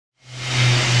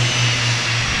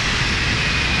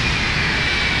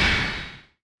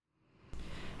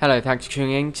Hello, thanks for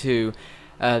tuning in to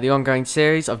the ongoing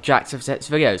series of Jack's FSX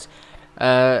videos.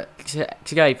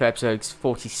 Today for episode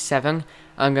 47,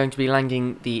 I'm going to be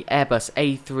landing the Airbus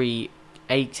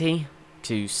A380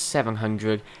 to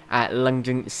 700 at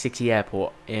London City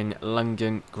Airport in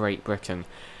London, Great Britain.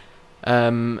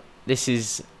 This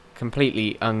is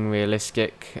completely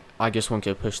unrealistic. I just want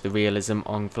to push the realism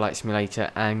on Flight Simulator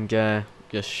and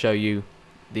just show you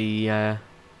the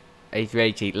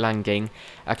A380 landing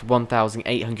at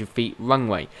 1,800 feet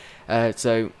runway.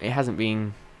 So it hasn't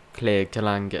been cleared to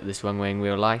land at this runway in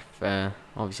real life,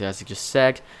 obviously, as I just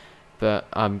said, but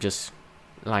I'm just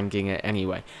landing it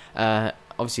anyway.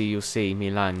 Obviously you'll see me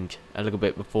land a little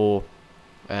bit before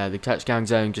the touchdown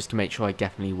zone, just to make sure I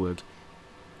definitely would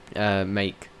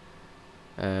make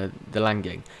the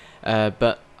landing,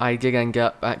 but I did end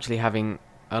up actually having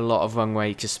a lot of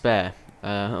runway to spare.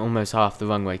 Almost half the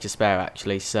runway to spare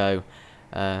actually, so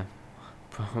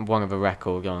one of a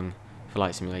record on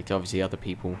Flight Simulator. Obviously other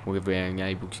people were being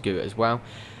able to do it as well,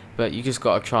 but you just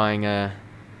got to try and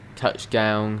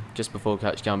touchdown, just before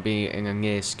touchdown, be in a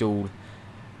near stall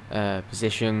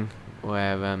position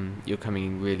where you're coming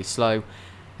in really slow,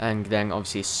 and then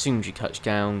obviously as soon as you touch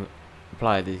down,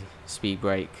 apply the speed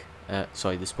brake, the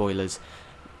spoilers,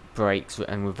 brakes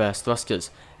and reverse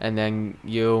thrusters, and then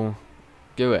you'll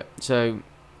do it. So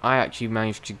I actually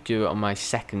managed to do it on my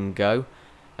second go.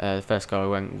 The first go I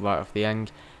went right off the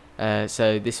end,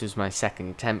 so this was my second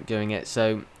attempt doing it.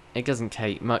 So it doesn't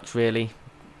take much really,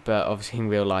 but obviously in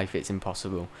real life it's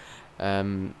impossible.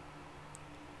 Plus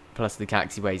the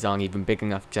taxiways aren't even big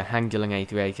enough to handle an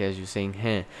A380, as you're seeing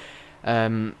here.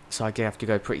 So I do have to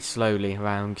go pretty slowly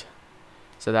around.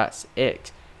 So that's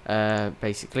it.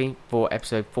 Basically for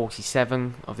episode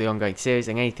 47 of the ongoing series,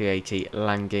 an A380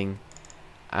 landing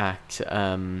at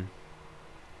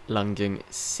London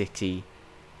City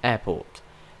Airport.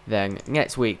 Then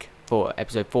next week for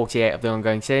episode 48 of the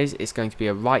ongoing series, it's going to be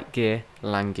a right gear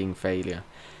landing failure.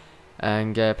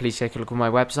 And please take a look at my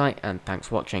website, and thanks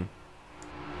for watching.